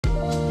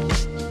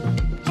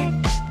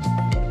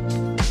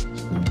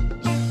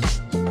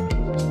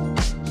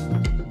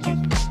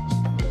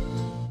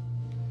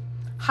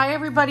Hi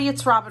everybody,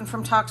 it's Robin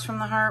from Talks from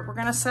the Heart. We're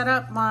gonna set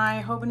up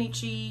my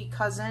Hobonichi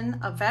cousin,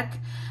 Avec,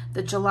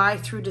 the July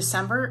through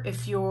December.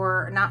 If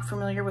you're not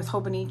familiar with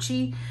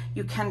Hobonichi,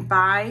 you can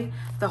buy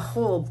the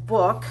whole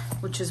book,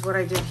 which is what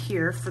I did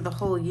here for the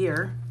whole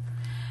year.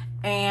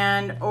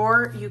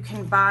 Or you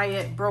can buy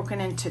it broken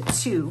into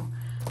two,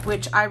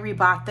 which I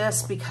rebought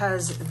this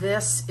because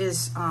this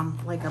is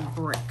like a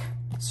brick.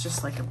 It's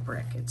just like a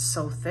brick. It's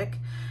so thick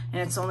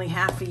and it's only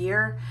half a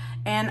year.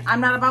 And I'm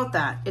not about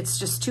that. It's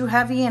just too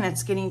heavy and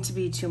it's getting to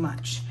be too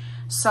much.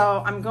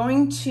 So I'm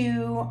going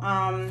to,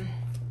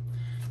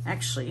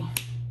 actually,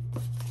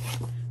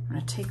 I'm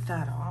gonna take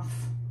that off.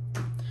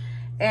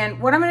 And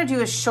what I'm gonna do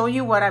is show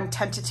you what I'm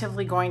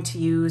tentatively going to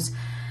use.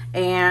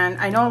 And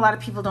I know a lot of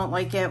people don't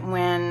like it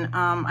when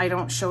I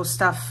don't show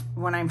stuff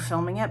when I'm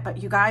filming it,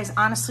 but you guys,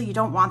 honestly, you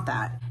don't want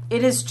that.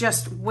 It is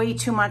just way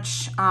too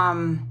much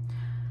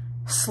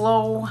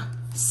slow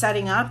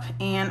setting up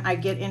and I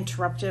get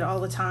interrupted all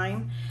the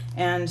time.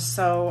 And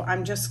so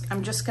I'm just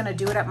gonna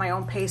do it at my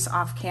own pace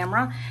off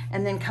camera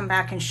and then come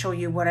back and show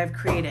you what I've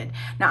created.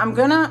 Now I'm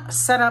gonna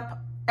set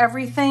up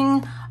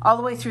everything all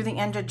the way through the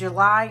end of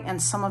July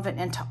and some of it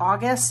into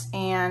August.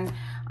 And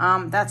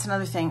that's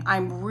another thing.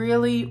 I'm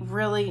really,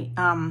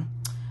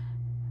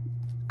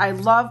 I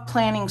love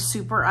planning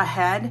super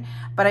ahead,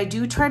 but I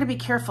do try to be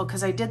careful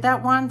because I did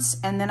that once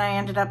and then I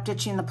ended up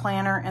ditching the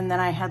planner and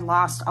then I had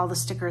lost all the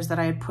stickers that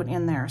I had put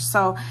in there.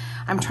 So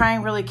I'm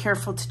trying really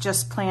careful to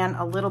just plan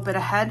a little bit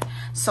ahead.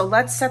 So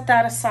let's set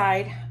that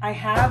aside. I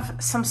have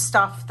some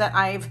stuff that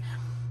I've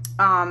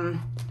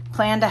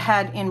planned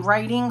ahead in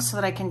writing so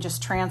that I can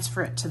just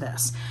transfer it to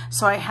this.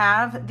 So I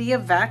have the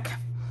Avec.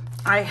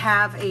 I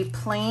have a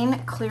plain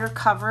clear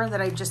cover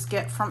that I just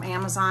get from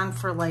Amazon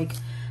for like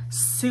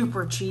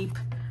super cheap.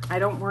 I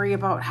don't worry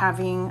about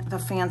having the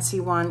fancy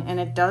one and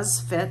it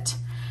does fit.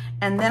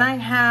 And then I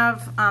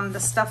have the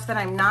stuff that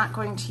I'm not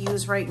going to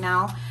use right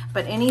now,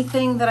 but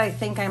anything that I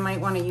think I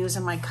might want to use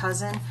in my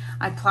cousin,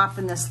 I plop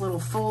in this little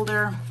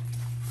folder.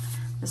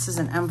 This is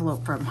an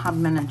envelope from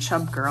Hubman and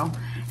Chub Girl.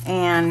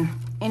 And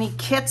any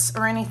kits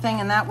or anything,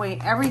 and that way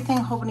everything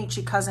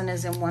Hobonichi cousin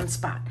is in one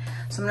spot.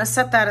 So I'm gonna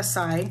set that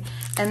aside.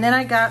 And then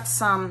I got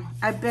some,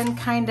 I've been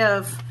kind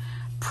of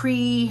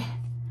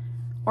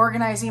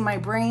organizing my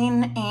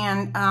brain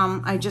and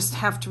I just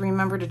have to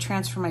remember to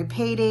transfer my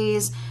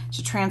paydays,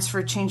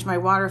 to change my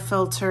water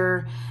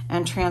filter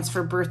and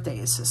transfer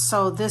birthdays.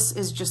 So this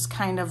is just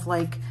kind of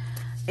like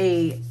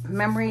a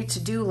memory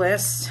to-do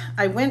list.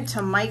 I went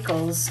to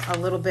Michael's a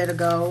little bit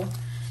ago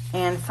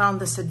and found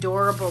this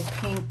adorable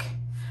pink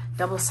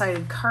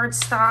double-sided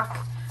cardstock.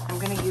 I'm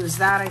gonna use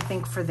that, I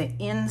think, for the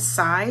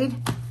inside.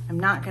 I'm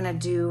not gonna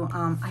do,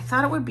 I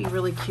thought it would be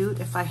really cute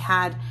if I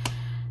had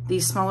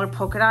these smaller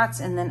polka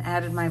dots and then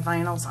added my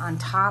vinyls on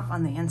top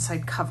on the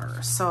inside cover.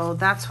 So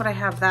that's what I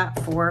have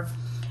that for.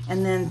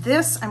 And then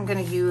this I'm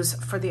gonna use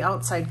for the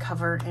outside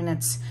cover and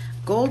it's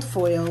gold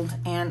foiled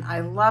and I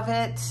love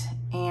it.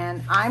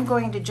 And I'm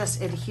going to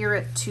just adhere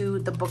it to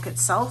the book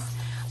itself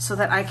so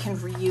that I can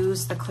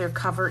reuse the clear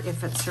cover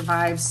if it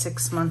survives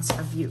 6 months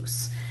of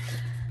use.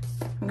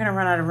 I'm gonna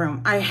run out of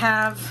room. I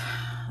have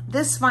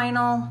this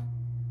vinyl.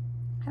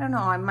 I don't know,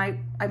 I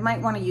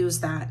might want to use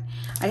that.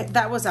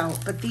 That was out,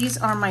 but these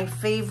are my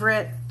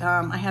favorite.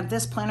 I have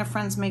this Planner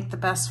Friends Make the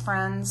Best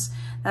Friends.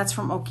 That's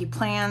from Oki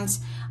Plans.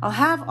 I'll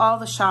have all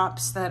the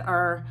shops that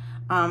are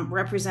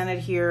represented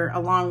here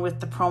along with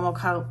the promo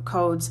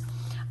codes.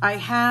 I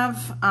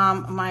have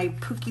my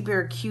Pookie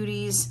Bear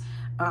Cuties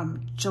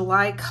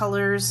July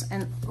colors,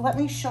 and let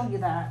me show you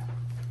that.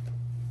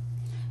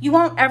 You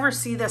won't ever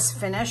see this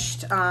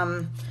finished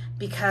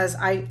because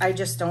I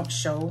just don't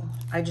show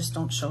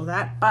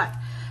that. But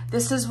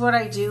this is what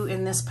I do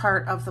in this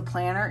part of the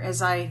planner is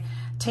I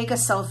take a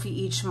selfie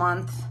each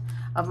month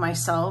of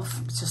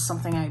myself. It's just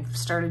something I've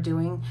started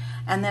doing.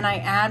 And then I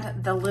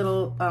add the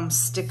little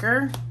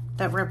sticker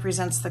that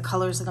represents the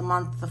colors of the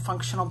month, the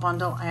functional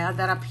bundle. I add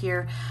that up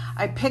here.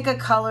 I pick a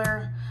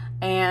color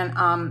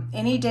and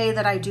any day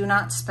that I do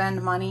not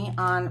spend money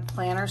on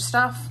planner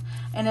stuff,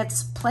 and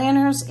it's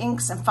planners,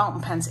 inks, and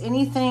fountain pens,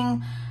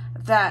 anything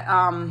that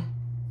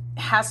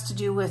has to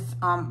do with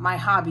my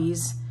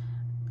hobbies,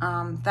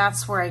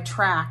 that's where I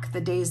track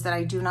the days that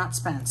I do not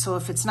spend. So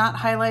if it's not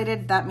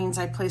highlighted, that means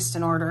I placed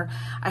an order.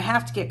 I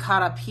have to get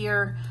caught up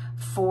here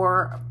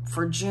for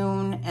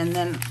June, and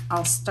then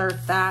I'll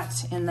start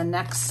that in the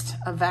next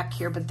Avec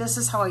here. But this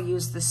is how I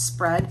use this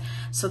spread.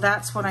 So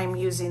that's what I'm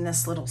using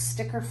this little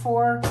sticker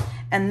for.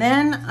 And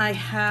then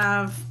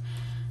I'm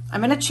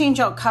gonna change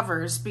out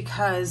covers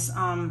because,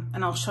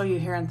 and I'll show you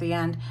here at the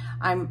end,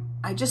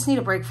 I just need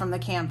a break from the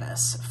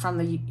canvas, from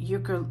the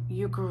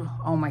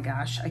oh my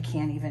gosh, I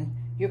can't even,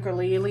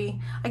 ukulele.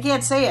 I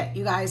can't say it,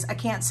 you guys, I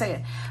can't say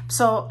it.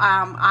 So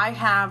I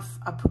have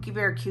a Pookie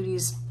Bear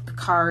Cuties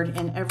card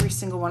in every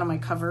single one of my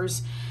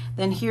covers.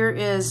 Then here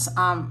is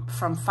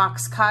from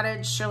Fox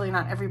Cottage, Surely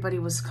Not Everybody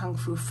Was Kung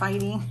Fu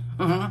Fighting.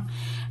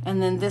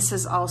 And then this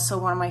is also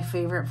one of my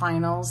favorite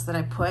vinyls that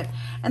I put.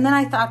 And then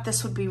I thought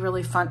this would be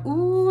really fun.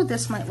 Ooh,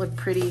 this might look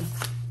pretty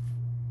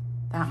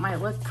That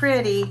might look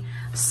pretty.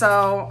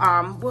 So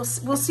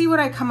we'll see what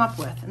I come up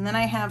with. And then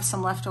I have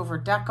some leftover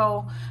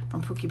deco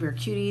from Pookie Bear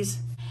Cuties.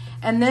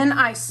 And then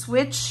I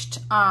switched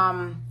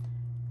my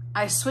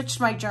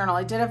journal.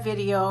 I did a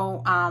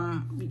video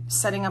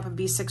setting up a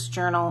B6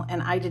 journal,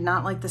 and I did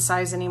not like the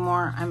size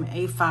anymore. I'm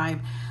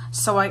A5.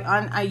 So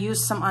I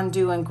used some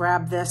undo and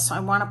grabbed this. So I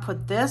want to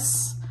put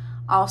this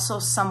also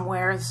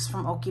somewhere. This is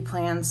from Okie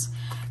Plans.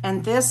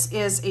 And this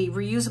is a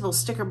reusable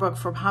sticker book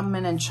from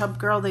Hobonich and Chub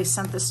Girl. They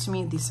sent this to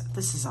me.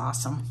 This is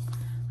awesome.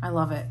 I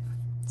love it.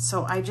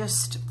 So I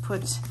just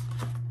put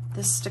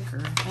this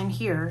sticker in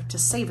here to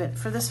save it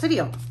for this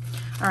video.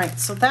 All right,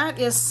 so that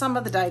is some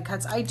of the die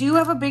cuts. I do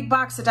have a big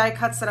box of die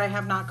cuts that I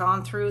have not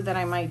gone through that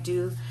I might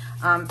do.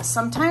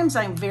 Sometimes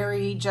I'm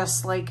very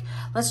just like,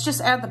 let's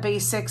just add the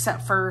basics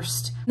at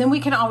first. Then we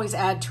can always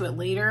add to it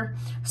later.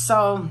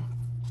 So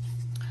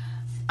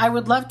I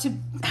would love to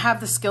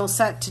have the skill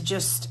set to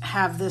just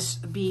have this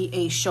be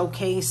a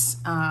showcase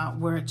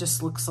where it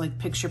just looks like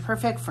picture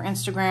perfect for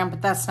Instagram,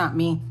 but that's not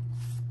me.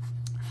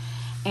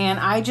 And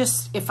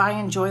if I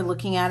enjoy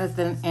looking at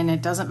it and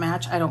it doesn't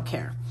match, I don't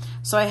care.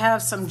 So I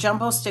have some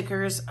jumbo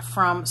stickers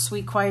from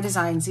Sweet Quiet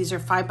Designs. These are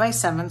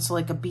 5x7, so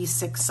like a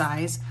B6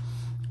 size.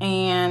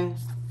 And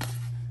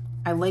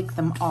I like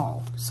them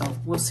all, so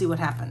we'll see what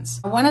happens.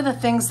 One of the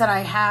things that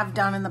I have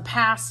done in the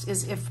past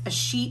is if a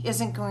sheet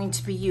isn't going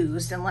to be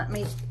used, and let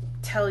me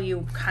tell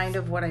you kind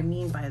of what I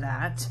mean by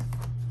that.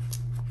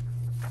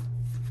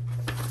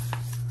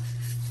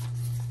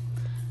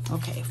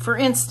 Okay, for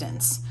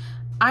instance,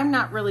 I'm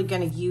not really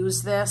going to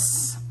use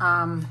this,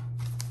 and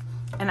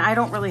I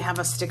don't really have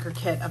a sticker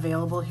kit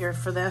available here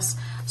for this,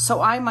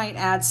 so I might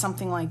add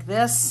something like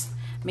this,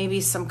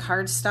 maybe some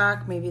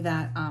cardstock, maybe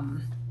that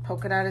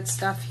polka dotted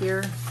stuff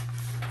here,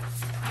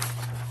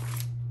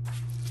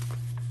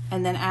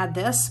 and then add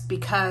this,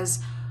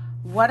 because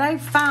what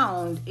I've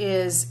found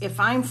is if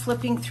I'm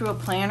flipping through a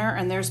planner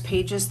and there's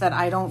pages that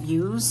I don't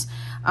use,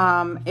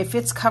 if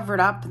it's covered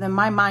up, then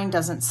my mind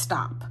doesn't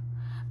stop.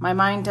 My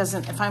mind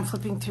doesn't, if I'm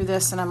flipping through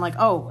this and I'm like,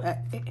 oh,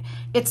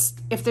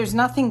 if there's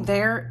nothing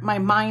there, my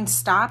mind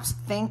stops,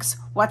 thinks,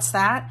 what's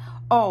that?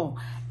 Oh,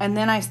 and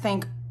then I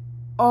think,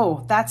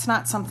 oh, that's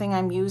not something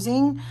I'm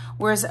using.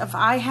 Whereas if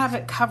I have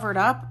it covered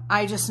up,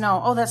 I just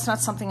know, oh, that's not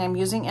something I'm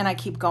using, and I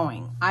keep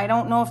going. I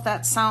don't know if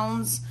that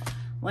sounds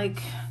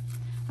like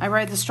I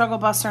ride the struggle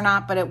bus or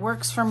not, but it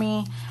works for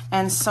me.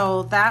 And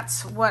so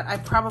that's what I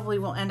probably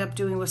will end up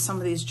doing with some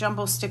of these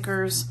jumbo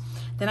stickers.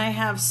 Then I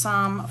have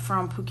some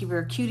from Pookie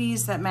Bear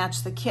Cuties that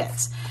match the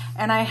kits.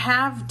 And I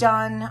have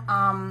done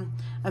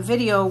a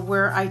video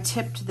where I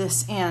tipped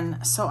this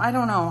in. So I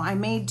don't know, I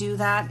may do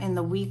that in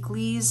the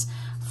weeklies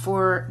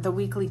for the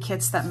weekly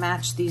kits that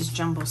match these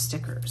jumbo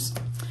stickers.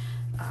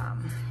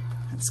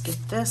 Let's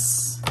get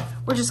this.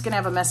 We're just gonna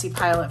have a messy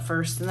pile at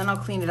first, and then I'll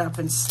clean it up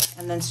and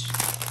then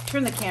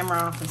turn the camera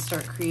off and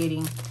start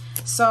creating.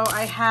 So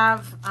I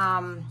have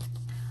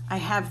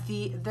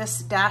this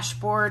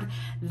dashboard.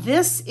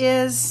 This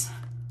is,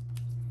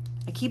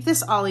 I keep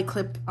this ollie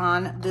clip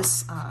on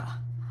this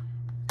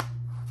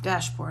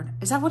dashboard.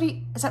 Is that what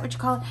you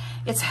call it?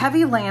 It's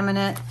heavy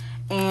laminate,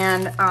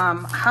 and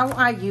how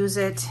I use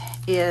it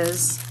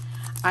is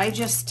I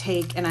just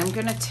take, and I'm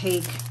gonna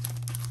take,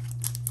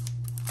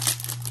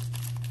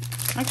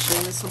 actually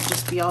this will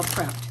just be all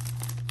prepped.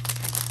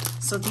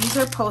 So these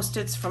are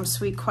Post-its from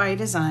Sweet Quiet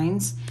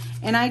Designs,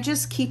 and I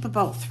just keep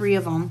about 3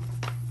 of them,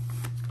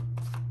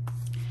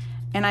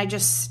 and I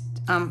just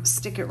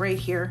stick it right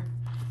here,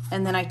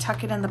 and then I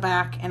tuck it in the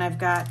back, and I've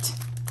got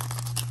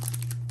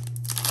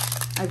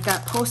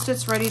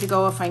Post-its ready to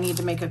go if I need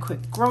to make a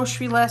quick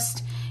grocery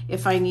list,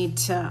 if I need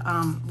to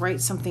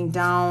write something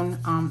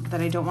down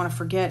that I don't want to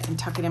forget and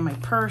tuck it in my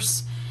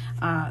purse.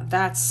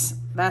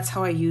 That's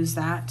how I use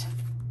that.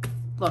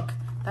 Look,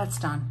 that's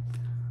done.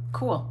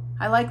 Cool.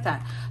 I like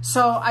that.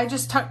 So I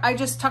just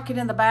tuck it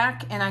in the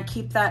back, and I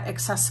keep that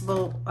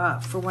accessible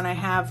for when I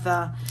have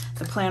the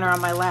planner on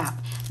my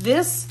lap.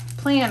 This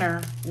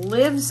planner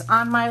lives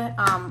on my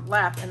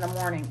lap in the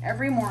morning.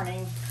 Every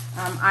morning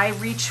I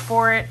reach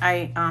for it.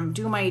 I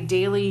do my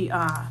daily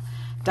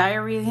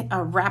diary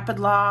rapid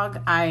log.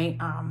 I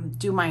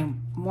do my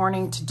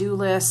morning to-do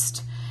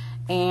list,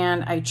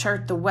 and I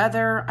chart the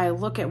weather. I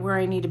look at where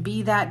I need to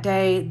be that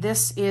day.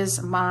 This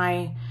is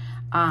my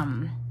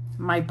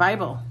my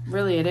Bible,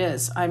 really it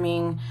is. I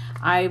mean,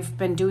 I've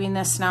been doing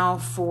this now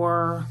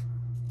for,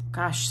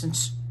 gosh,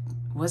 since,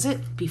 was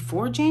it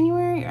before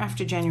January or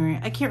after January?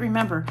 I can't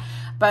remember,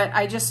 but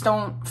I just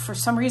don't, for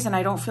some reason,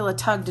 I don't feel a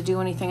tug to do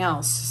anything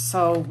else.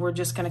 So we're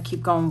just gonna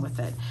keep going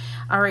with it.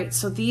 All right,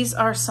 so these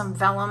are some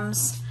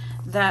vellums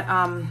that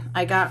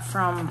I got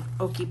from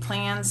Okie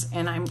Plans,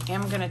 and I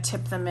am gonna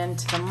tip them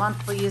into the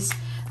monthlies.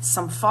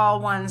 Some fall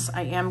ones,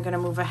 I am gonna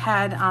move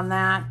ahead on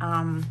that.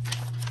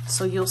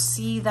 So you'll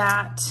see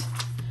that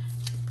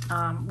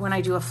when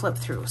I do a flip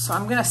through. So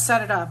I'm gonna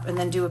set it up and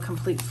then do a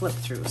complete flip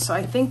through. So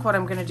I think what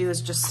I'm gonna do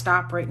is just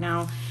stop right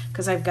now,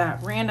 because I've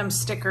got random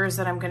stickers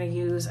that I'm gonna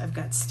use. I've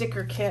got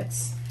sticker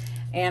kits,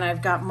 and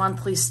I've got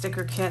monthly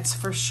sticker kits.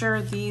 For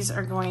sure, these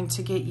are going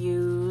to get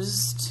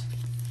used.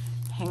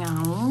 hang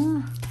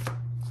on.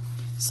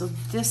 So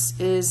this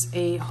is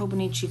a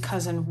Hobonichi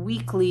Cousin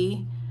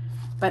Weekly,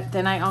 but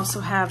then I also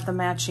have the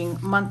matching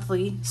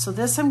monthly. So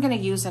this I'm going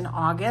to use in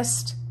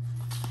August,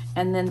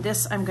 and then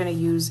this I'm going to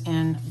use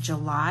in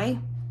July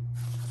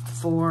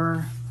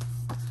for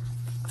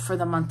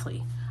the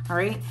monthly. All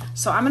right,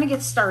 so I'm going to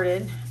get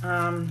started.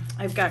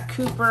 I've got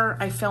Cooper.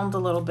 I filmed a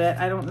little bit.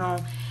 I don't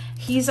know.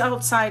 He's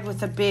outside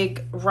with a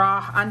big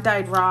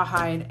undyed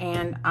rawhide,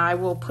 and I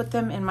will put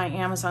them in my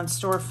Amazon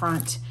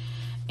storefront.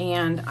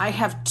 And I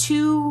have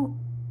 2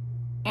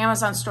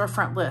 Amazon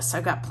storefront lists.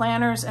 I've got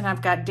planners and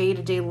I've got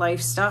day-to-day life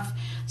stuff.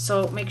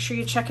 So make sure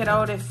you check it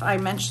out if I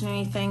mention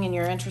anything and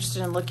you're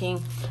interested in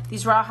looking.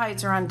 These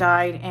rawhides are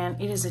undyed, and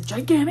it is a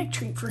gigantic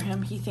treat for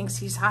him. He thinks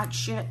he's hot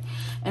shit,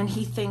 and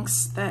he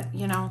thinks that,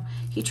 you know,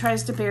 he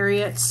tries to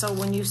bury it. So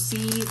when you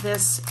see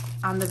this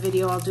on the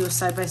video, I'll do a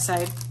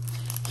side-by-side.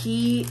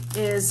 He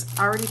is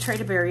already tried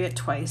to bury it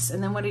twice,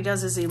 and then what he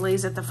does is he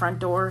lays at the front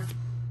door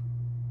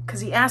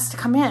because he asked to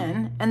come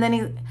in, and then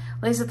he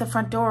lays at the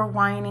front door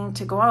whining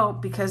to go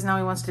out because now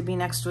he wants to be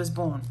next to his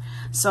bone.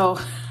 So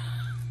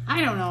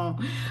I don't know.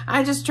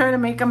 I just try to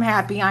make him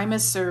happy. I'm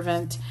his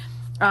servant.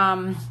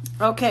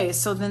 Okay,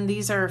 so then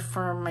these are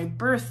for my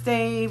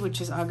birthday,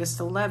 which is August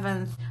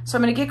 11th. So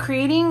I'm going to get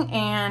creating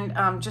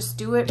and just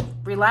do it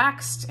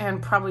relaxed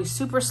and probably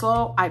super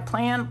slow. I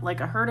plan like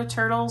a herd of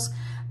turtles.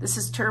 This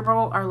is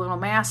Turbo, our little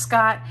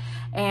mascot,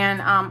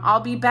 and I'll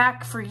be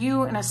back for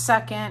you in a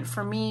second.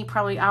 For me,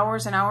 probably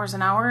hours and hours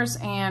and hours,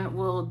 and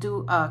we'll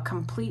do a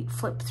complete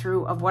flip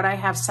through of what I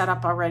have set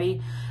up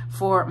already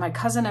for my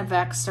cousin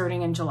Avec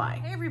starting in July.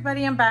 Hey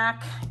everybody, I'm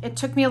back. It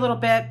took me a little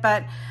bit,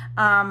 but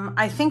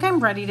I think I'm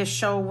ready to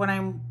show what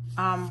I'm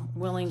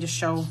willing to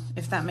show,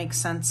 if that makes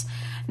sense.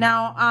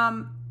 Now,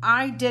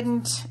 I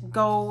didn't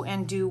go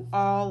and do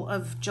all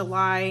of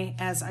July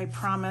as I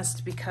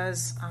promised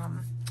because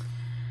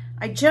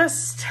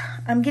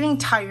I'm getting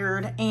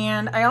tired,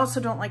 and I also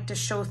don't like to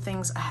show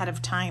things ahead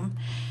of time,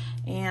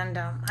 and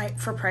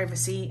for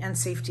privacy and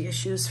safety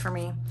issues for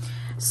me.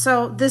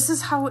 So this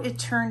is how it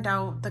turned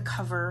out, the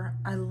cover.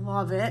 I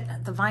love it.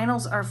 The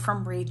vinyls are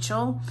from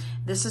Rachel.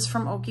 This is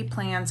from Okie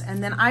Plans,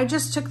 and then I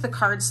just took the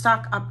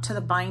cardstock up to the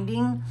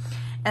binding.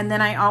 And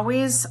then I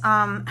always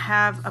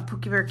have a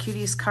Pookie Bear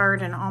Cuties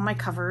card in all my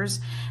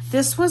covers.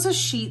 This was a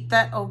sheet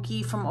that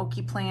Okie from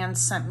Okie Plans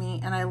sent me,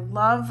 and I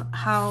love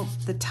how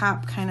the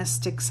top kind of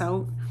sticks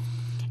out.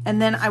 And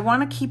then I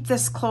want to keep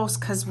this close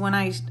because when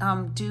I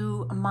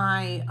do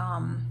my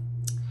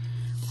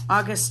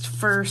August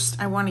 1st,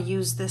 I want to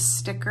use this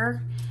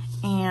sticker.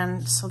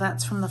 And so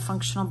that's from the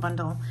functional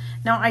bundle.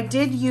 Now I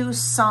did use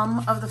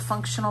some of the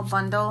functional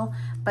bundle,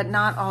 but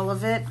not all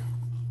of it.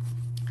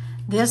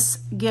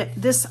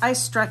 I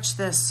stretch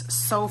this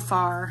so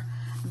far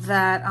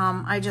that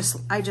I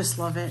just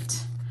love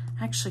it.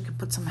 I actually could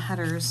put some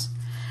headers.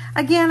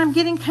 Again, I'm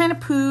getting kind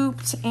of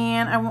pooped,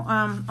 and oh,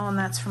 and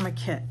that's from a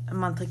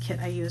monthly kit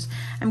I use.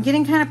 I'm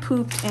getting kind of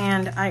pooped,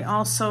 and I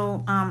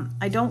also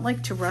I don't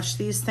like to rush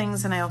these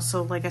things, and I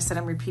also, like I said,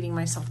 I'm repeating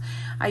myself.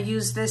 I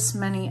use this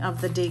many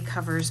of the date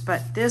covers,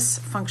 but this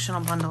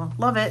functional bundle,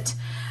 love it.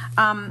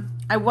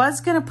 I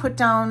was going to put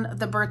down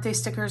the birthday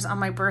stickers on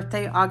my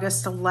birthday,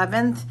 August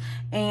 11th,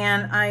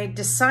 and I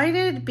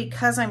decided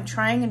because I'm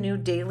trying a new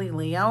daily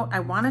layout, I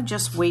want to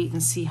just wait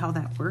and see how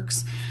that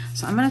works.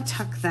 So I'm going to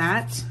tuck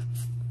that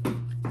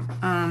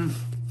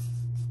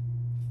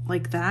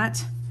like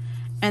that,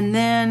 and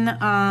then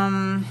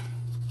I'm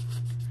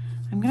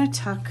going to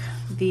tuck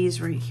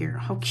these right here.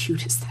 How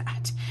cute is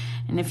that?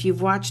 And if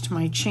you've watched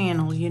my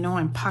channel, you know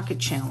I'm pocket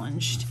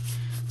challenged.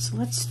 So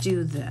let's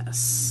do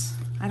this.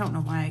 I don't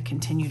know why I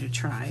continue to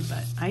try,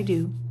 but I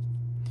do.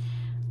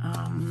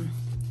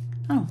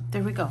 Oh,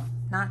 there we go.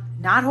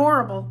 Not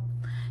horrible.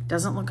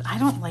 Doesn't look, I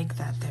don't like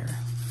that there.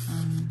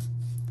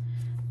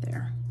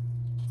 There.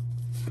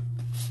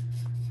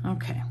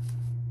 Okay.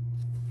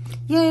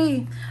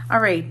 Yay. All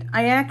right.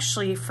 I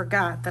actually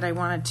forgot that I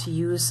wanted to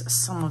use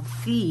some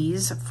of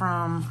these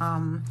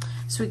from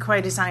Sweet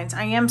Kawaii Designs.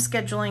 I am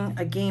scheduling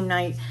a game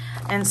night,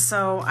 and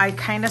so I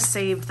kind of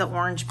saved the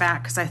orange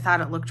back because I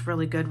thought it looked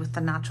really good with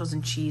the nachos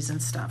and cheese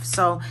and stuff.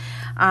 So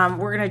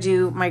we're going to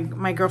do,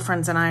 my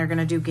girlfriends and I are going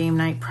to do game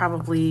night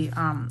probably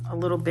a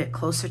little bit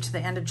closer to the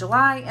end of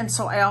July. And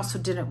so I also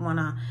didn't want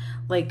to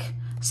like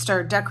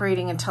start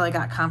decorating until I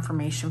got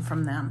confirmation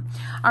from them.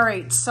 All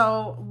right,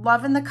 so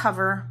loving the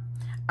cover.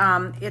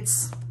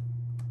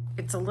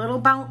 It's a little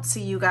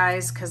bouncy, you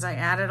guys, because I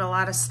added a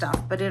lot of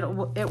stuff, but it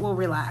will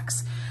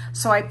relax.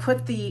 So I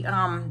put the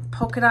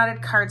polka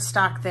dotted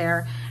cardstock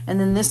there, and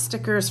then this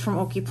sticker is from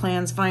Okie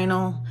Plans,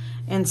 vinyl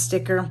and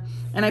sticker.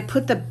 And I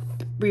put the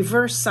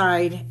reverse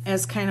side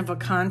as kind of a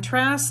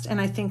contrast, and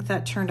I think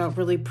that turned out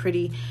really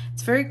pretty.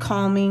 It's very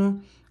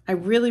calming. I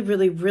really,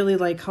 really, really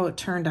like how it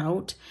turned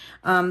out.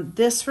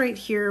 This right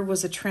here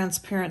was a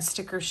transparent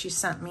sticker she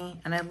sent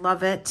me, and I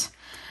love it.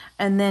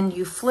 And then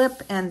you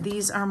flip, and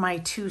these are my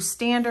 2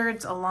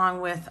 standards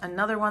along with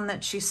another one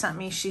that she sent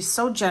me. She's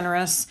so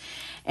generous.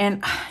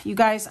 And you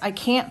guys, I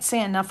can't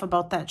say enough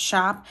about that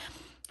shop.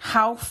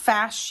 how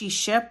fast she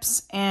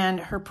ships, and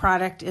her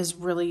product is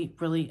really,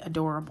 really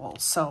adorable.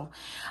 So,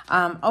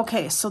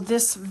 okay, so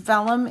this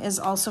vellum is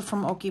also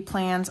from Okie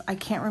Plans. I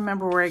can't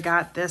remember where I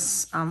got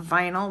this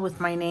vinyl with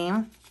my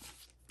name.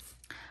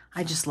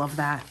 I just love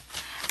that.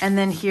 And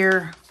then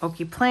here,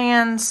 Okie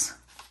Plans.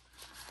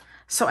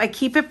 So I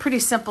keep it pretty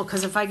simple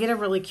because if I get a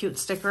really cute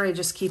sticker, I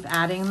just keep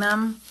adding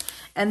them.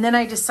 And then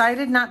I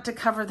decided not to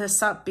cover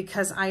this up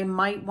because I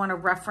might want to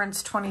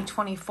reference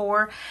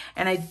 2024,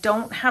 and I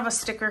don't have a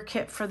sticker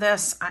kit for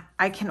this.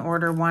 I can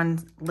order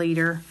one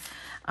later.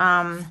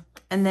 And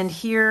then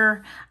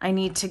here I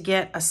need to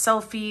get a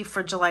selfie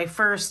for July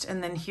 1st.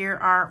 And then here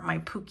are my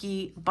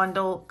Pookie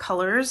bundle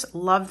colors.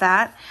 Love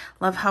that.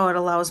 Love how it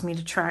allows me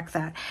to track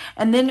that.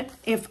 And then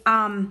if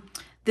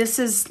this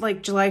is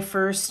like July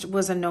 1st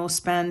was a no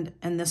spend,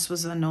 and this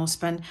was a no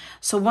spend.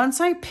 So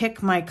once I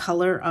pick my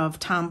color of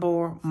Tombow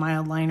or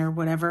mild line or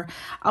whatever,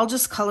 I'll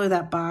just color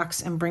that box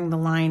and bring the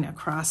line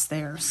across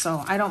there.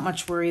 So I don't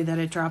much worry that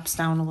it drops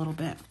down a little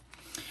bit.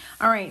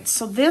 All right,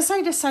 so this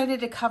I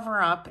decided to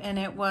cover up, and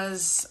it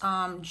was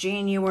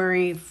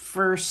January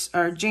 1st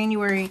or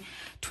January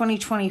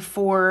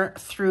 2024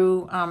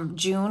 through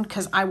June,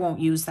 because I won't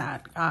use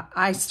that.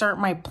 I start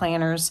my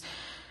planners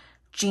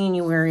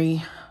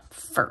January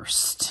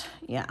 1st,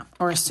 yeah,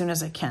 or as soon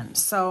as I can.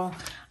 So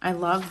I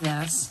love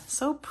this,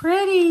 so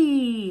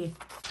pretty.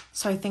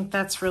 So I think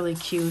that's really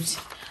cute.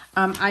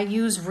 I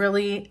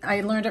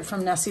learned it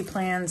from Nessie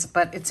Plans,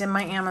 but it's in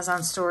my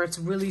Amazon store. It's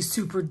really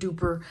super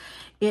duper.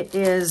 It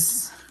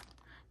is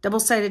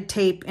double-sided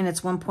tape, and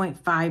it's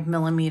 1.5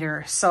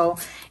 millimeter. So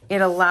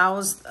it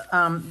allows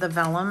the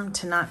vellum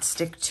to not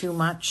stick too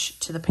much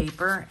to the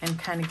paper and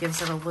kind of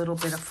gives it a little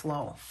bit of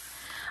flow.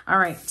 All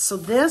right, so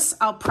this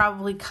I'll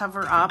probably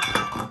cover up.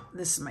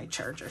 This is my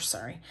charger,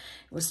 sorry.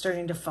 It was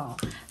starting to fall.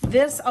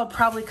 This I'll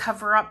probably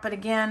cover up, but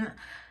again,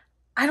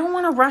 I don't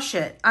want to rush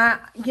it.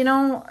 You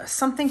know,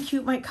 something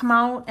cute might come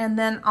out, and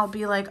then I'll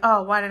be like,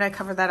 oh, why did I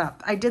cover that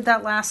up? I did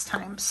that last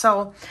time.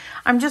 So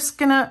I'm just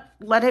going to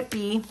let it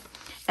be.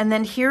 And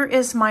then here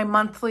is my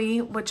monthly,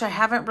 which I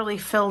haven't really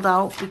filled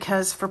out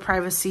because for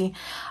privacy.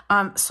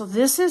 So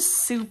this is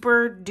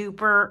super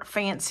duper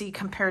fancy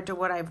compared to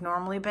what I've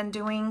normally been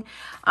doing.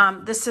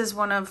 This is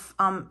one of,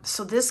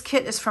 so this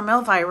kit is from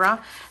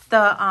Elvira.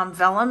 The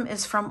vellum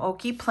is from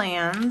Okie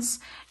Plans.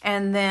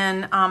 And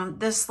then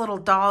this little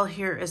doll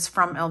here is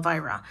from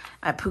Elvira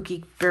at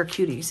Pookie Bear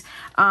Cuties.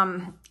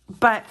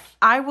 But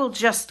I will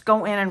just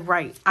go in and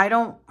write.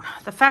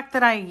 The fact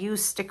that I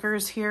use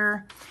stickers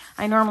here,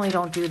 I normally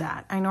don't do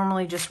that. I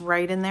normally just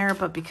write in there,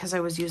 but because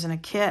I was using a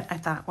kit, I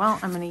thought, well,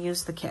 I'm going to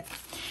use the kit.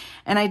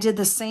 And I did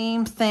the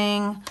same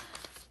thing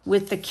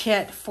with the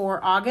kit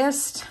for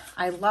August.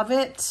 I love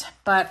it,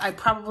 but I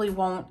probably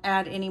won't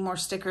add any more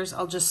stickers.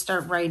 I'll just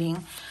start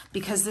writing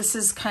because this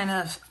is kind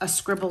of a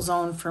scribble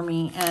zone for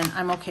me, and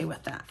I'm okay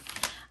with that.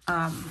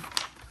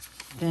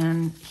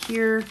 Then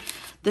here,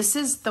 this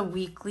is the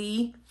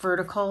weekly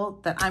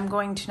vertical that I'm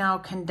going to now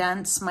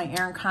condense my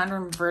Erin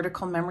Condren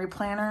vertical memory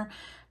planner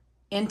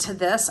into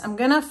this. I'm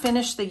going to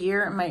finish the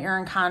year in my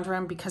Erin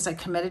Condren because I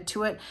committed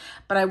to it,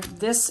 but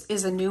this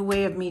is a new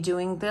way of me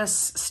doing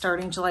this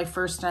starting July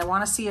 1st, and I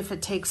want to see if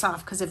it takes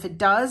off, because if it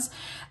does,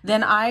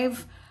 then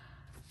I've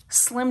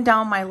slimmed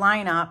down my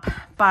lineup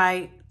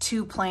by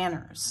 2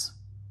 planners,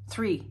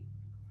 3.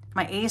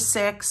 My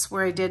A6,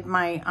 where I did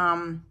my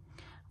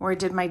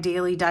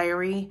daily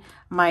diary,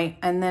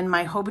 and then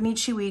my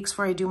Hobonichi weeks,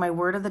 where I do my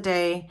word of the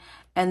day,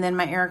 and then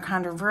my Erin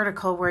Condren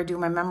vertical, where I do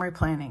my memory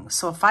planning.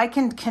 So if I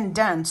can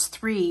condense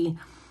 3,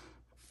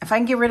 if I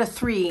can get rid of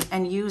 3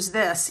 and use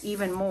this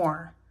even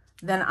more,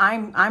 then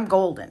I'm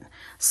golden.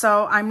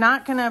 So I'm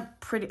not gonna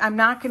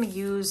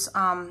use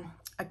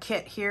a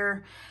kit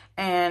here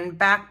and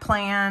back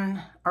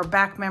plan or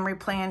back memory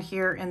plan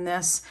here in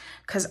this,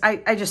 because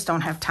I just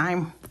don't have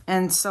time.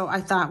 And so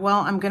I thought, well,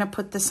 I'm going to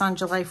put this on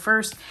July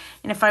 1st.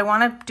 And if I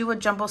want to do a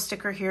jumbo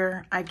sticker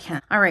here, I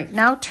can. All right,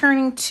 now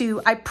turning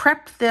to, I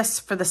prepped this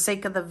for the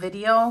sake of the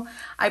video.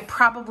 I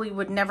probably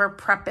would never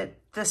prep it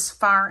this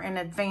far in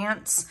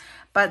advance,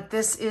 but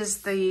this is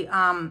the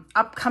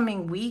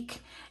upcoming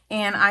week.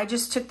 And I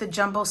just took the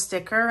jumbo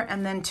sticker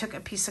and then took a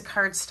piece of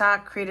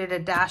cardstock, created a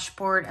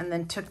dashboard, and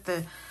then took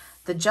the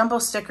jumbo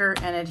sticker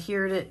and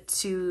adhered it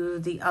to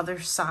the other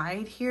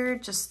side here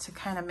just to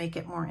kind of make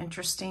it more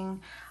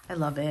interesting. I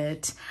love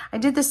it. I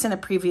did this in a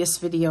previous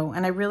video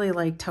and I really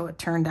liked how it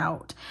turned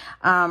out.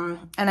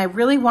 And I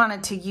really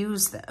wanted to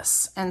use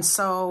this. And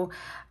so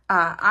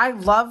I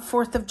love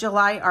 4th of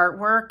July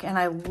artwork and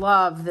I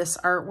love this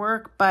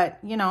artwork, but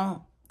you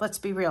know, let's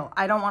be real.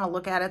 I don't want to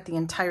look at it the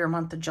entire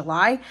month of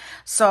July.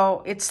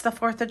 So it's the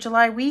 4th of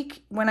July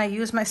week when I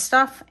use my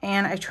stuff,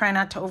 and I try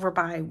not to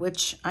overbuy,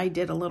 which I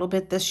did a little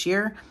bit this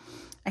year.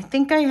 I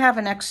think I have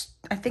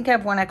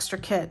one extra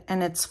kit,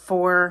 and it's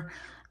for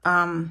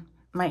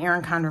my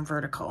Erin Condren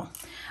vertical.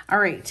 All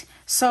right.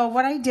 So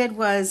what I did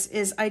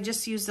is I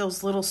just used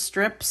those little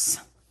strips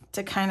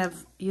to kind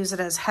of use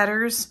it as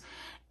headers,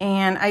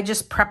 and I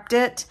just prepped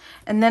it.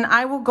 And then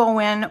I will go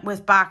in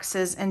with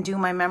boxes and do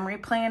my memory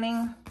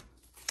planning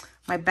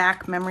my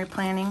back memory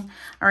planning.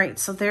 All right,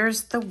 so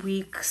there's the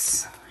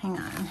weeks. Hang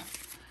on.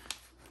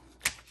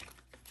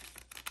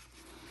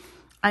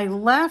 I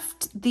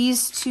left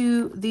these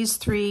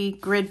three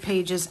grid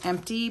pages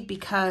empty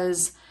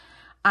because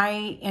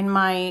in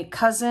my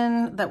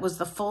cousin, that was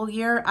the full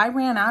year, I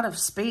ran out of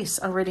space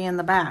already in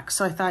the back.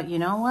 So I thought, you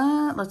know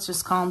what? Let's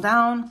just calm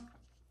down.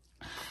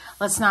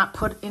 Let's not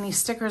put any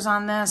stickers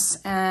on this,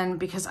 and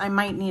because I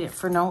might need it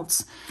for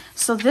notes.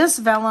 So this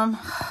vellum,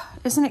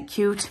 isn't it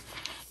cute?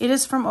 It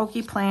is from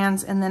Okie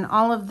Plans, and then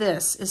all of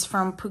this is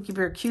from Pookie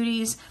Bear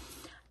Cuties.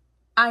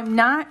 I'm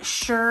not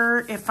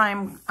sure if I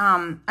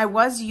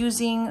was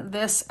using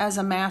this as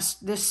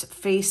this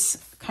face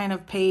kind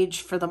of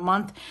page for the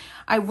month.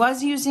 I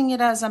was using it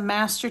as a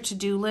master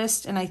to-do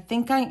list, and I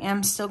think I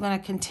am still going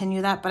to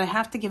continue that, but I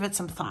have to give it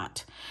some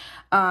thought.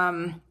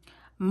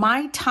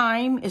 My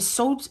time is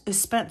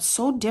spent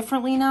so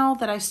differently now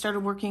that I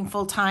started working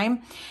full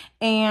time,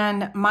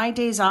 and my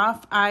days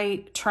off,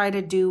 I try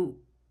to do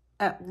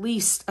at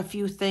least a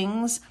few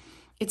things.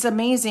 It's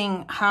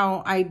amazing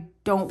how I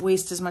don't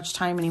waste as much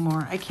time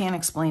anymore. I can't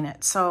explain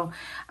it. So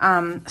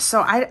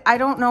I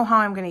don't know how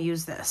I'm going to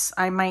use this.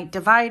 I might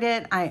divide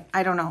it.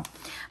 I don't know,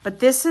 but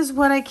this is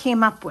what I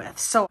came up with.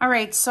 So, all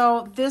right.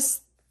 So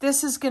this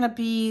is going to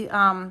be,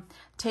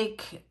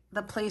 take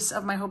the place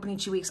of my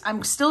Hobonichi weeks.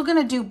 I'm still going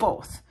to do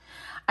both.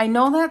 I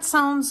know that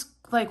sounds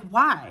like,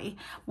 why?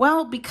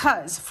 Well,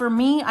 because for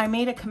me, I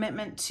made a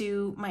commitment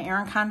to my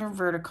Erin Condren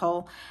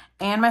Vertical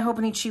and my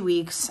Hobonichi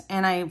weeks.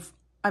 And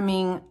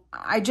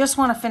I just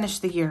want to finish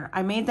the year.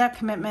 I made that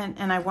commitment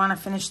and I want to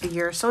finish the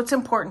year. So it's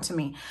important to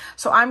me.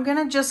 So I'm going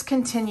to just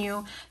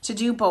continue to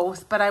do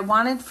both, but I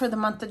wanted for the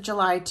month of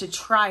July to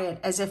try it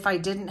as if I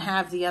didn't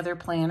have the other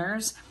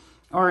planners.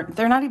 Or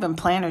they're not even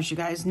planners, you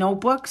guys,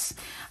 notebooks,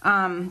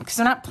 because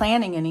they're not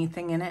planning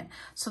anything in it.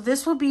 So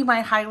this will be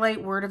my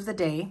highlight word of the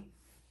day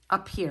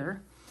up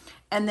here.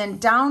 And then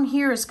down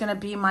here is going to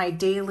be my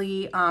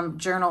daily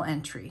journal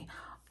entry.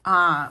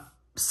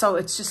 So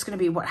it's just going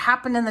to be what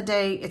happened in the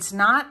day. It's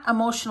not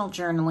emotional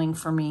journaling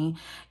for me.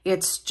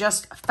 It's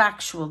just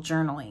factual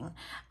journaling.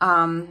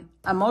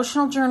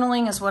 Emotional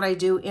journaling is what I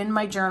do in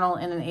my journal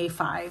in an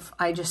A5.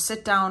 I just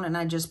sit down and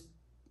I just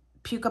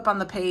puke up on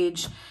the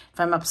page. If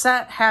I'm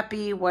upset,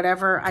 happy,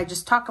 whatever, I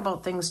just talk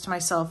about things to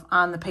myself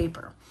on the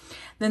paper.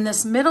 Then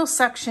this middle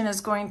section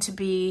is going to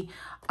be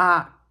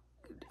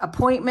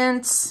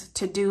appointments,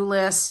 to-do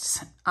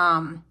lists,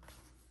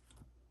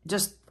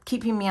 just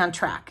keeping me on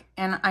track.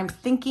 And I'm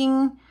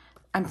thinking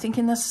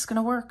this is going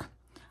to work.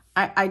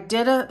 I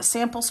did a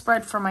sample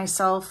spread for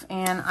myself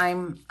and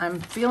I'm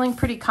feeling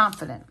pretty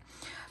confident.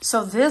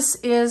 So this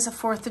is a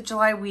 4th of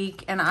July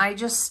week, and I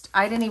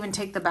didn't even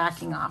take the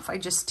backing off. I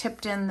just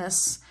tipped in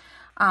this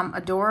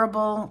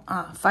adorable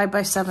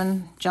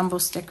 5x7 jumbo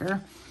sticker.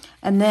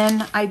 And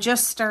then I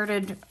just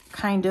started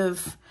kind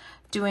of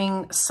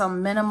doing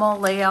some minimal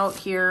layout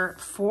here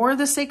for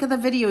the sake of the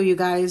video, you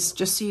guys,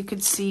 just so you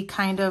could see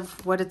kind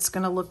of what it's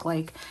going to look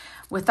like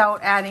without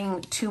adding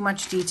too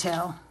much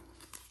detail.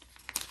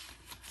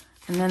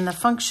 And then the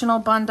functional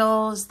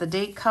bundles, the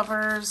date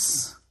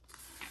covers.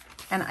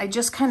 And I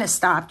just kind of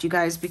stopped, you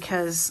guys,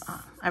 because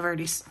I've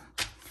already...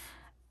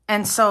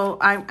 And so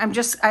I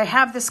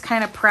have this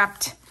kind of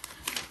prepped,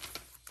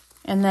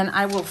 and then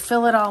I will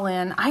fill it all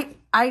in.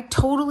 I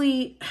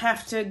totally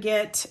have to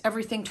get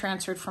everything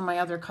transferred from my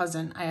other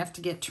cousin. I have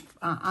to get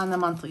on the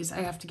monthlies.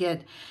 I have to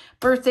get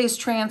birthdays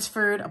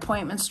transferred,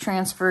 appointments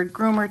transferred,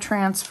 groomer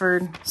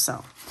transferred.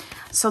 So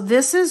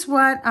this is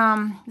what,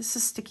 this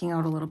is sticking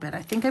out a little bit.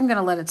 I think I'm going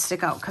to let it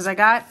stick out because I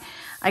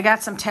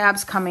got some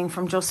tabs coming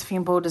from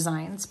Josephine Bow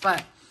Designs,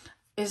 but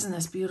isn't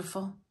this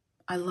beautiful?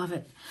 I love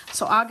it.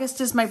 So August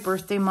is my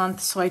birthday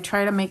month, so I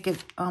try to make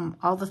it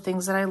all the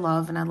things that I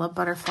love, and I love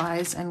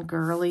butterflies and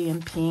girly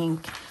and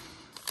pink.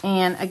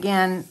 And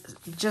again,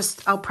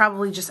 I'll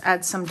probably just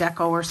add some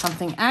deco or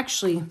something.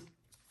 Actually,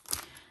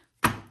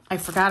 I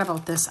forgot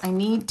about this. I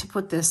need to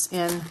put this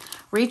in.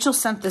 Rachel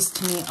sent this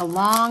to me a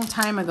long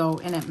time ago,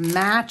 and it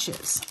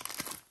matches.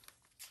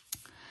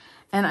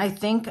 And I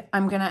think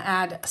I'm going to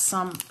add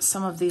some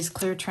of these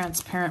clear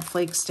transparent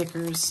flake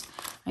stickers.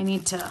 I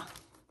need to...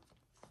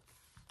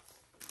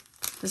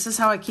 This is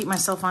how I keep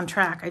myself on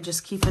track. I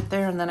just keep it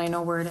there, and then I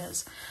know where it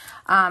is.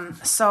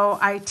 So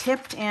I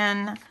tipped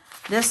in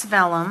this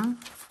vellum.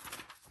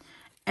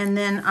 And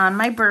then on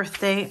my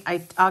birthday,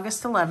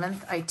 August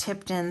 11th, I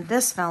tipped in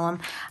this vellum.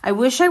 I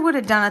wish I would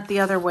have done it the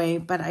other way,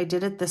 but I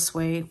did it this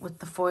way with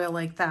the foil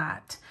like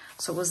that.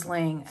 So it was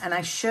laying. And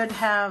I should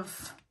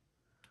have,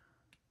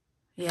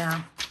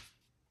 yeah,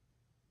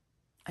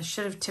 I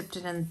should have tipped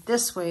it in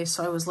this way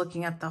so I was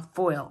looking at the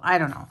foil. I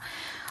don't know.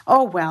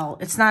 Oh, well,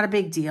 it's not a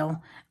big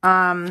deal.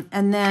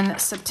 And then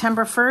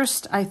September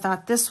 1st, I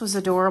thought this was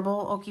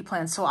adorable, Okie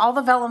Plans. So all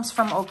the vellums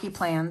from Okie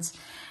Plans.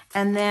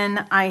 And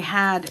then I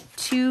had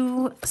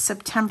 2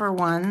 September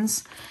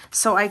ones.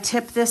 So I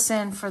tipped this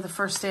in for the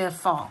first day of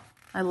fall.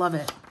 I love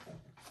it.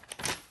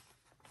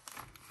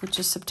 Which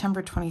is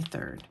September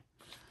 23rd.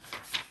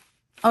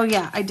 Oh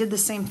yeah, I did the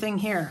same thing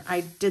here. I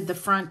did the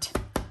front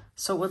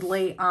So it would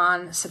lay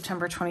on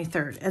September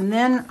 23rd. And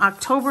then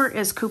October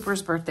is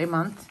Cooper's birthday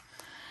month.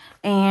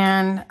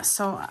 And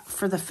so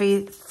for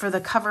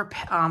the cover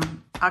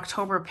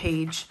October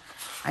page,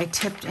 I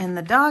tipped in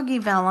the doggy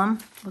vellum.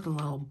 Look at the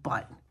little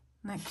butt.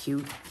 Isn't that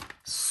cute?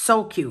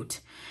 So cute.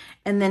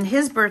 And then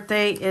his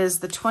birthday is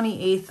the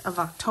 28th of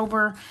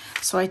October.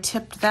 So I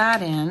tipped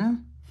that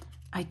in.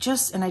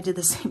 And I did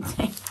the same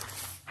thing.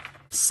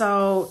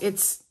 So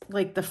it's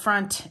like the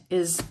front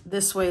is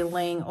this way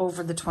laying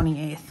over the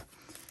 28th.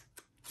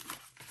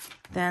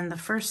 Then the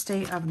first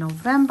day of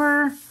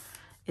November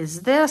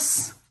is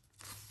this.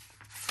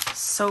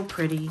 So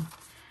pretty.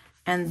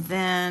 And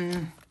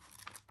then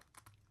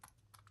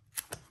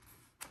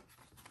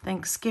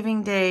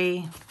Thanksgiving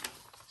Day,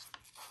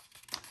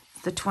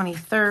 the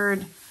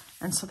 23rd.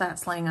 And so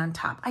that's laying on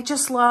top. I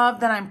just love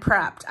that I'm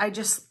prepped.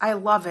 I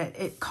love it.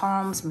 It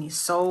calms me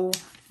so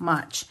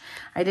much.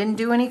 I didn't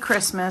do any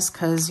Christmas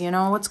because you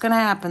know what's going to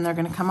happen. They're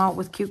going to come out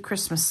with cute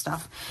Christmas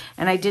stuff.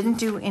 And I didn't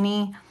do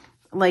any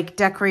like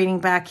decorating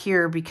back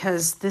here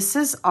because this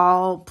is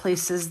all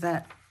places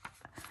that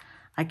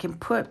I can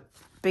put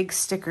big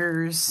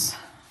stickers.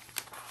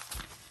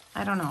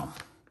 I don't know.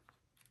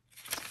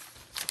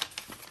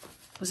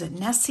 Was it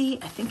Nessie?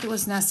 I think it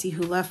was Nessie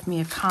who left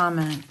me a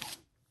comment.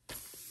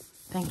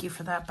 Thank you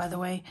for that, by the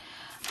way.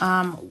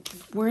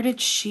 What did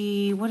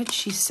she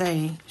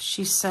say?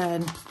 She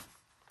said,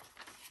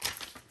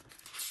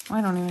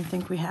 I don't even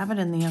think we have it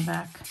in the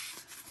Avec.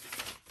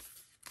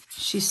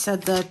 She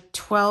said the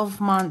 12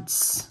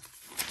 months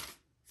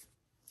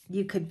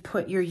you could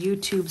put your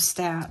YouTube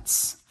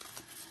stats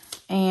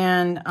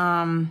and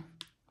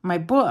my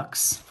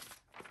books.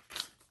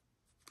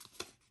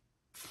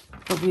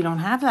 But we don't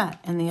have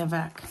that in the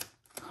Avec.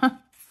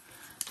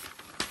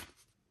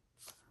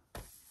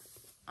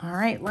 All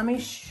right, let me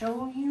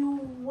show you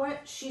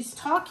what she's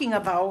talking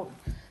about.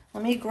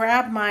 Let me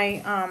grab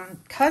my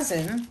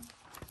cousin.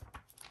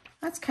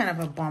 That's kind of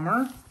a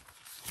bummer.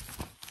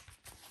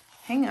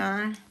 Hang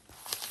on.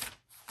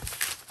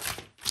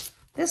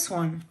 This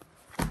one.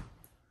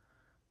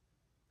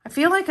 I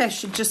feel like I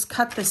should just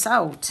cut this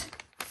out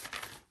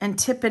and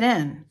tip it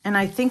in, and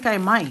I think I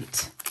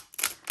might.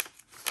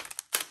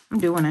 I'm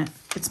doing it.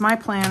 It's my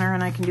planner,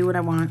 and I can do what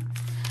I want.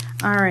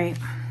 All right.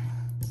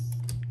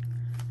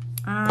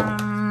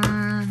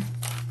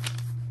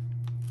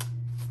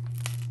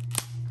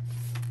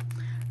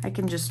 I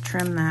can just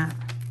trim that.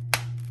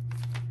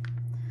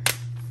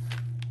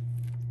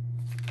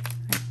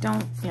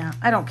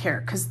 I don't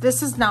care because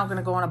this is now going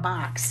to go in a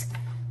box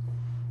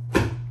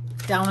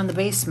down in the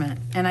basement.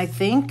 And I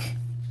think,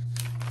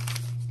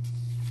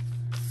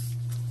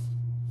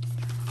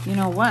 you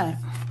know what?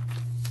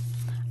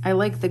 I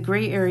like the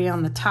gray area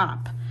on the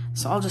top.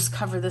 So I'll just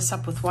cover this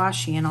up with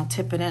washi and I'll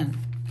tip it in.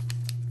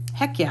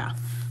 Heck yeah,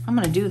 I'm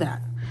going to do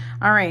that.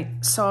 All right,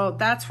 so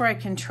that's where I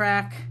can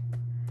track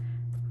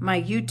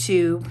my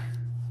YouTube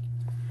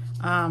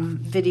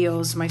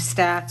videos, my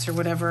stats or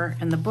whatever,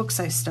 and the books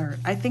I start.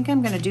 I think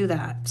I'm going to do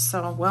that.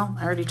 So, well,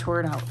 I already tore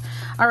it out.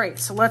 All right,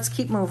 so let's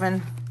keep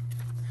moving.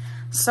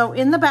 So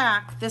in the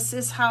back, this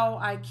is how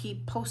I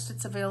keep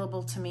Post-its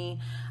available to me.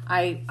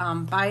 I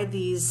buy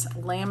these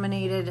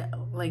laminated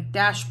like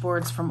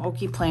dashboards from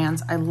Okie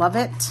Plans. I love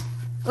it.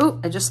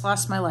 Oh, I just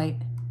lost my light.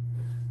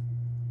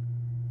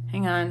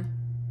 Hang on.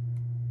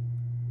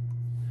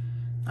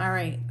 All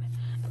right.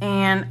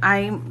 And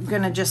I'm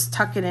going to just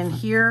tuck it in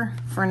here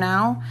for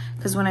now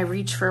because when I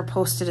reach for a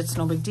Post-it, it's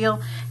no big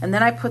deal. And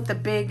then I put the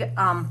big,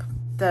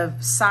 the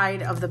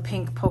side of the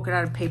pink polka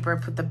dotted paper, I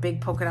put the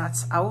big polka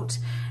dots out.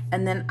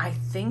 And then I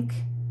think,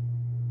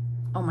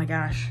 oh my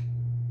gosh,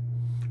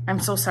 I'm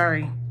so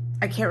sorry.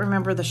 I can't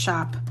remember the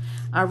shop.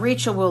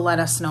 Rachel will let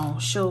us know.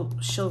 She'll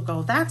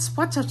go, that's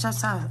what's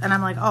just, and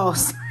I'm like, oh,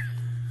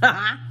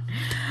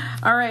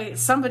 all right.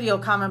 Somebody will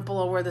comment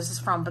below where this is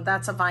from, but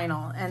that's a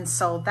vinyl. And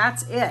so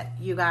that's it,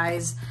 you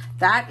guys.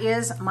 That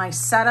is my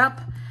setup.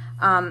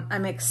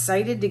 I'm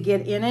excited to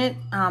get in it.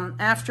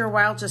 After a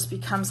while, it just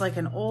becomes like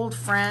an old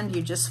friend.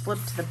 You just flip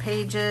to the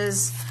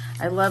pages.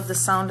 I love the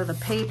sound of the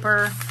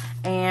paper.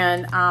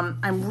 And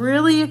I'm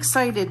really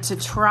excited to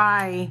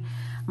try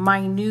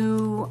my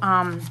new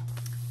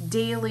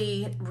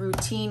daily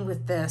routine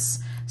with this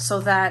so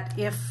that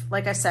if,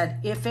 like I said,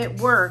 if it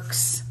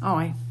works,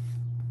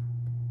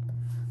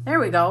 there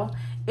we go.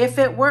 If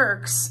it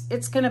works,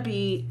 it's going to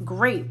be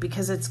great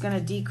because it's going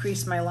to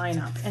decrease my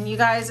lineup. And you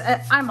guys,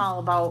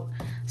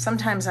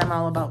 sometimes I'm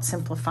all about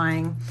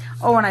simplifying.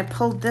 Oh, and I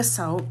pulled this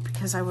out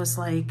because I was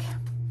like,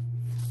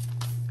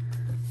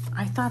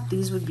 I thought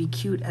these would be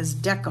cute as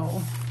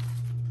deco,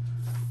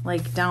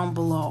 like down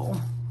below.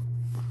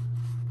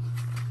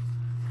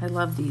 I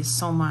love these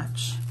so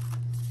much.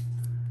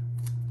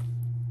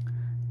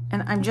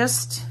 And I'm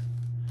just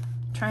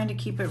trying to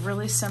keep it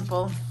really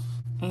simple.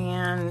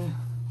 And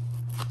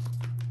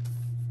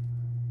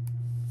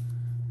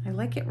I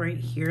like it right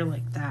here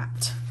like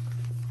that.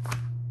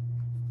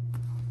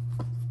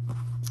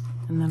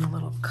 And then a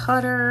little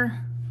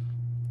cutter.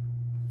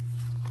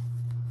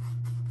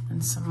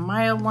 And some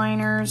mild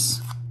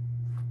liners.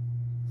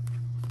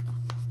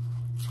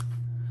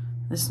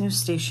 This new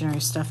stationery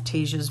stuff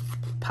Tasia's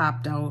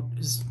popped out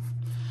is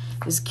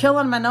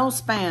killing my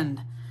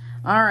noseband.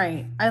 All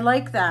right, I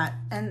like that.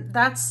 And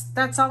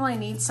that's all I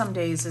need some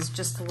days, is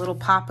just a little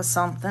pop of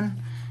something.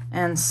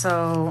 And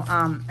so,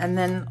 and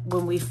then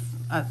when we,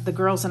 the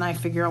girls and I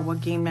figure out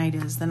what game night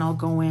is, then I'll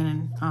go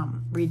in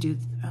and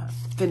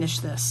finish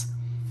this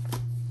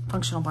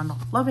functional bundle.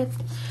 Love it.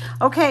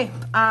 Okay,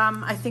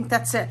 I think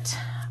that's it.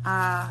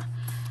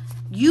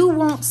 You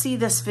won't see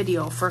this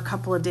video for a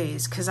couple of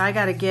days because I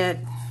gotta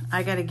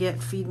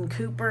get feeding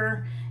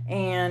Cooper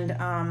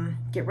and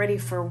get ready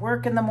for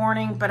work in the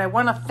morning. But I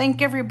want to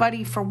thank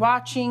everybody for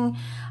watching.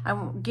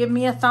 Give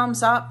me a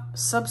thumbs up,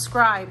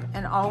 subscribe,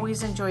 and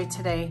always enjoy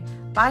today.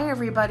 Bye,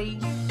 everybody.